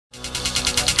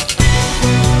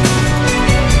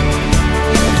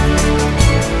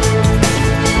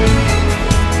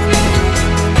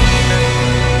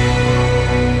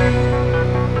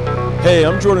Hey,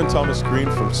 I'm Jordan Thomas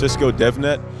Green from Cisco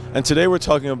DevNet, and today we're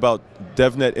talking about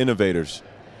DevNet Innovators.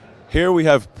 Here we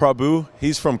have Prabhu,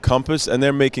 he's from Compass, and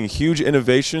they're making huge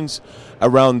innovations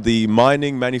around the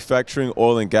mining, manufacturing,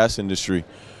 oil and gas industry.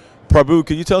 Prabhu,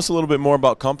 could you tell us a little bit more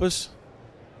about Compass?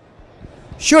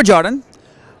 Sure, Jordan.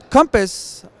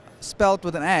 Compass, spelled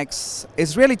with an X,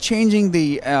 is really changing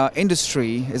the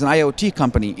industry. Is an IoT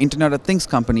company, Internet of Things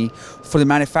company, for the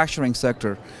manufacturing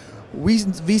sector. We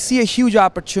see a huge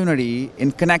opportunity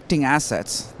in connecting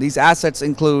assets. These assets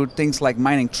include things like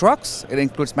mining trucks. It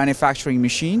includes manufacturing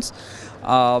machines.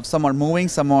 Some are moving,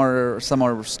 some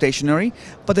are stationary,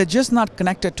 but they're just not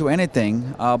connected to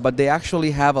anything. But they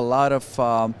actually have a lot of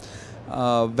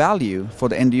value for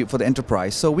the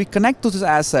enterprise. So we connect those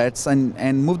assets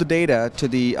and move the data to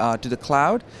the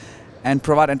cloud and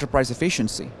provide enterprise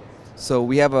efficiency. So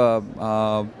we have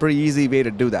a pretty easy way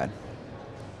to do that.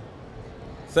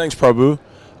 Thanks, Prabhu.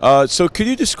 So could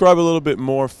you describe a little bit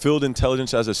more field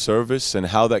intelligence as a service and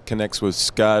how that connects with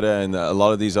SCADA and a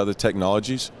lot of these other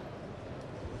technologies?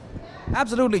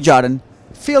 Absolutely, Jordan.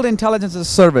 Field intelligence as a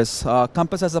service.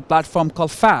 Compass has a platform called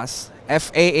FaaS,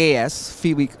 F-A-A-S,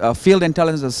 Field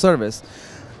Intelligence as a Service.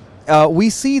 We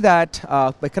see that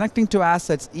by connecting to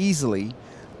assets easily,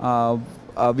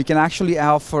 we can actually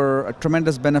offer a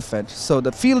tremendous benefit. So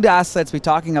the field assets we're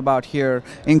talking about here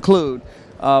include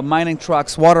mining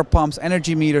trucks, water pumps,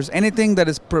 energy meters, anything that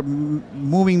is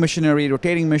moving machinery,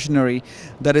 rotating machinery,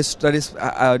 that is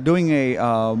doing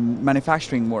a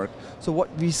manufacturing work. So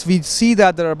what we see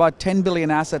that there are about 10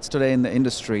 billion assets today in the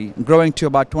industry, growing to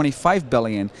about 25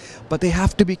 billion, but they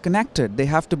have to be connected. They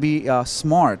have to be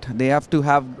smart. They have to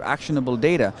have actionable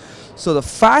data. So the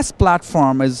FaaS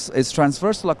platform is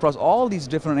transversal across all these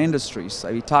different industries.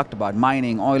 We talked about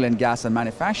mining, oil and gas, and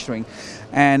manufacturing,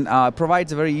 and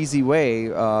provides a very easy way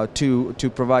to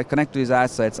connect to these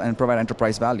assets and provide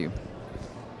enterprise value.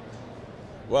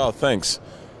 Wow, thanks.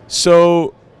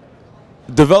 So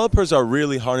developers are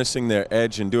really harnessing their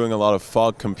edge and doing a lot of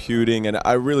fog computing, and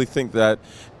I really think that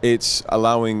it's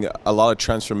allowing a lot of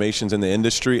transformations in the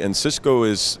industry, and Cisco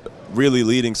is really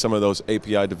leading some of those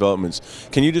API developments.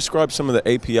 Can you describe some of the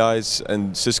APIs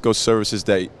and Cisco services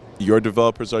that your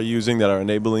developers are using that are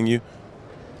enabling you?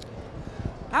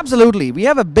 Absolutely. We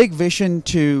have a big vision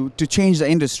to change the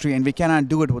industry, and we cannot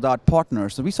do it without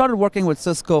partners. So we started working with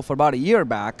Cisco for about a year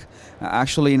back,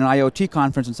 actually in an IoT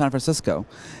conference in San Francisco.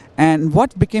 And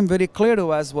what became very clear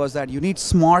to us was that you need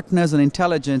smartness and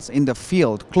intelligence in the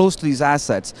field, close to these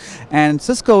assets. And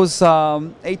Cisco's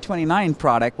 829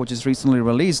 product, which is recently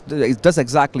released, it does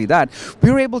exactly that.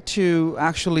 We were able to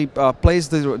actually place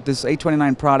this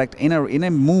 829 product in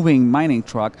a moving mining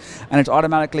truck, and it's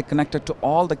automatically connected to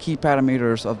all the key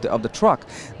parameters of the truck.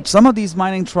 Some of these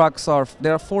mining trucks are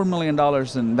 $4 million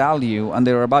in value, and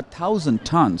they're about 1,000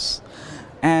 tons.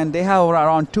 And they have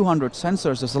around 200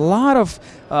 sensors. There's a lot of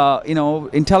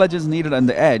intelligence needed on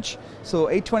the edge. So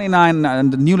 829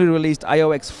 and the newly released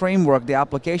IOX framework, the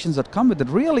applications that come with it,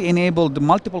 really enable the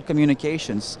multiple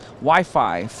communications,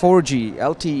 Wi-Fi, 4G,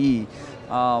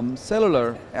 LTE,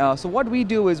 cellular. So what we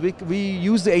do is we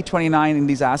use the 829 in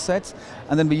these assets,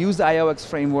 and then we use the IOX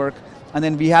framework, and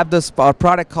then we have this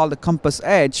product called the Compass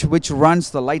Edge, which runs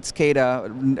the light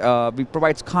SCADA,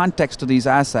 provides context to these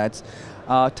assets.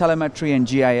 Telemetry and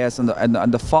GIS and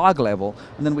the fog level,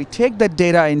 and then we take that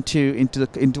data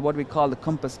into what we call the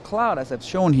Compass Cloud, as I've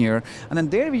shown here, and then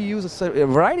there we use a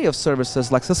variety of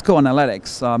services like Cisco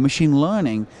Analytics, machine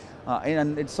learning,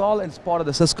 and it's part of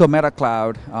the Cisco Meta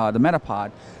Cloud, the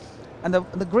Metapod. And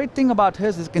the great thing about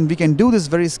his is we can do this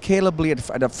very scalably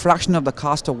at a fraction of the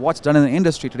cost of what's done in the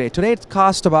industry today. Today it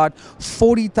costs about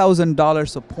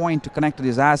 $40,000 a point to connect to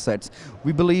these assets.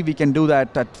 We believe we can do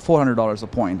that at $400 a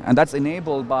point. And that's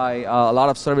enabled by a lot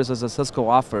of services that Cisco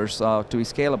offers to be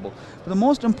scalable. But the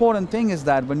most important thing is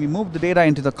that when we move the data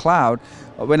into the cloud,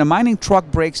 when a mining truck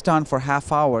breaks down for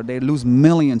half hour, they lose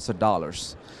millions of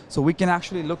dollars. So we can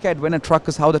actually look at when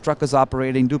how the truck is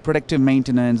operating, do predictive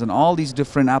maintenance, and all these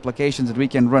different applications that we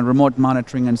can run, remote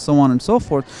monitoring and so on and so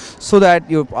forth, so that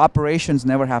your operations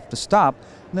never have to stop.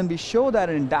 And then we show that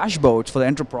in dashboards for the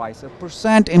enterprise, a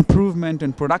 % improvement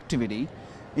in productivity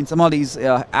in some of these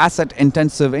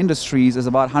asset-intensive industries is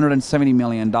about $170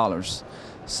 million.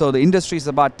 So the industry is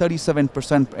about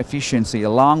 37% efficiency, a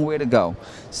long way to go.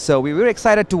 So we were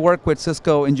excited to work with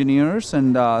Cisco engineers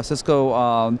and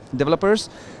Cisco developers,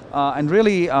 and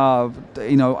really want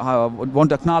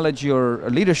to acknowledge your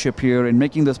leadership here in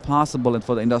making this possible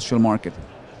for the industrial market.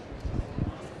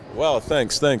 Wow,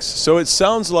 thanks. So it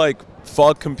sounds like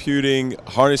fog computing,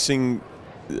 harnessing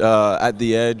at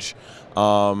the edge,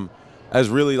 has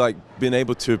really like been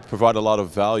able to provide a lot of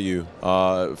value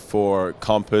for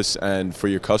Compass and for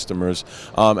your customers,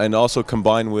 and also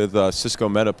combined with Cisco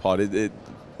Metapod,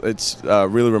 it's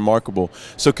really remarkable.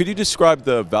 So could you describe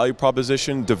the value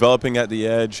proposition, developing at the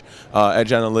edge, edge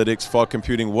analytics, fog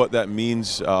computing, what that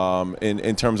means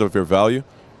in terms of your value?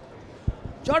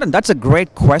 Jordan, that's a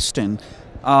great question.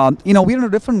 We're in a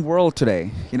different world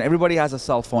today. Everybody has a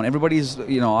cell phone. Everybody's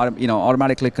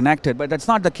automatically connected. But that's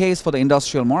not the case for the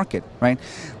industrial market, right?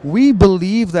 We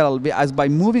believe that as by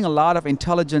moving a lot of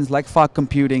intelligence like fog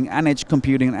computing and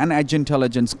edge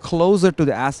intelligence closer to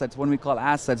the assets, when we call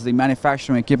assets, the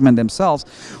manufacturing equipment themselves,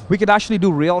 we could actually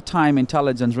do real-time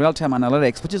intelligence, real-time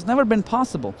analytics, which has never been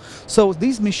possible. So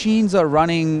these machines are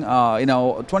running,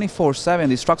 24/7.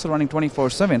 These trucks are running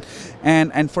 24/7.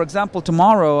 And for example,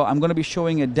 tomorrow I'm going to be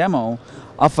showing a demo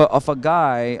of a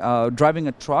guy driving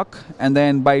a truck, and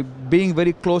then by being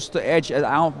very close to the edge,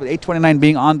 829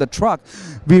 being on the truck,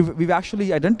 we've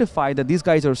actually identified that these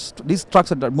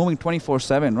trucks are moving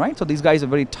 24/7, right? So these guys are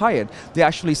very tired. They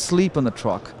actually sleep on the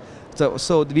truck.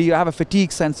 So we have a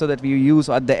fatigue sensor that we use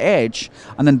at the edge,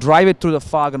 and then drive it through the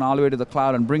fog and all the way to the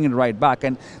cloud and bring it right back.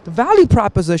 And the value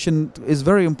proposition is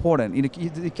very important.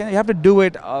 You have to do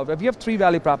it. We have 3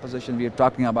 value propositions we are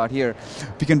talking about here.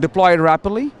 We can deploy it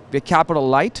rapidly. We're capital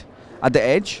light at the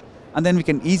edge. And then we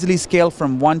can easily scale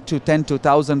from 1 to 10 to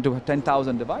 1,000 to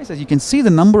 10,000 devices. You can see the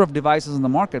number of devices in the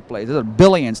marketplace. There are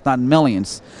billions, not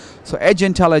millions. So edge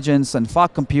intelligence and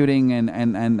fog computing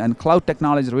and cloud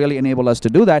technology really enable us to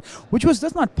do that, which was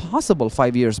just not possible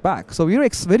 5 years back. So we're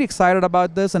very excited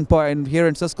about this, and here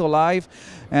in Cisco Live,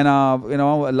 and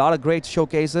a lot of great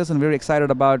showcases, and very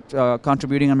excited about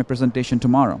contributing on my presentation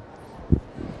tomorrow.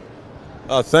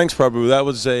 Thanks, Prabhu. That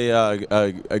was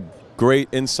a great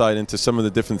insight into some of the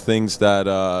different things that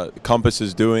Compass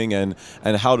is doing and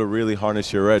how to really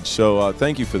harness your edge. So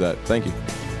thank you for that. Thank you.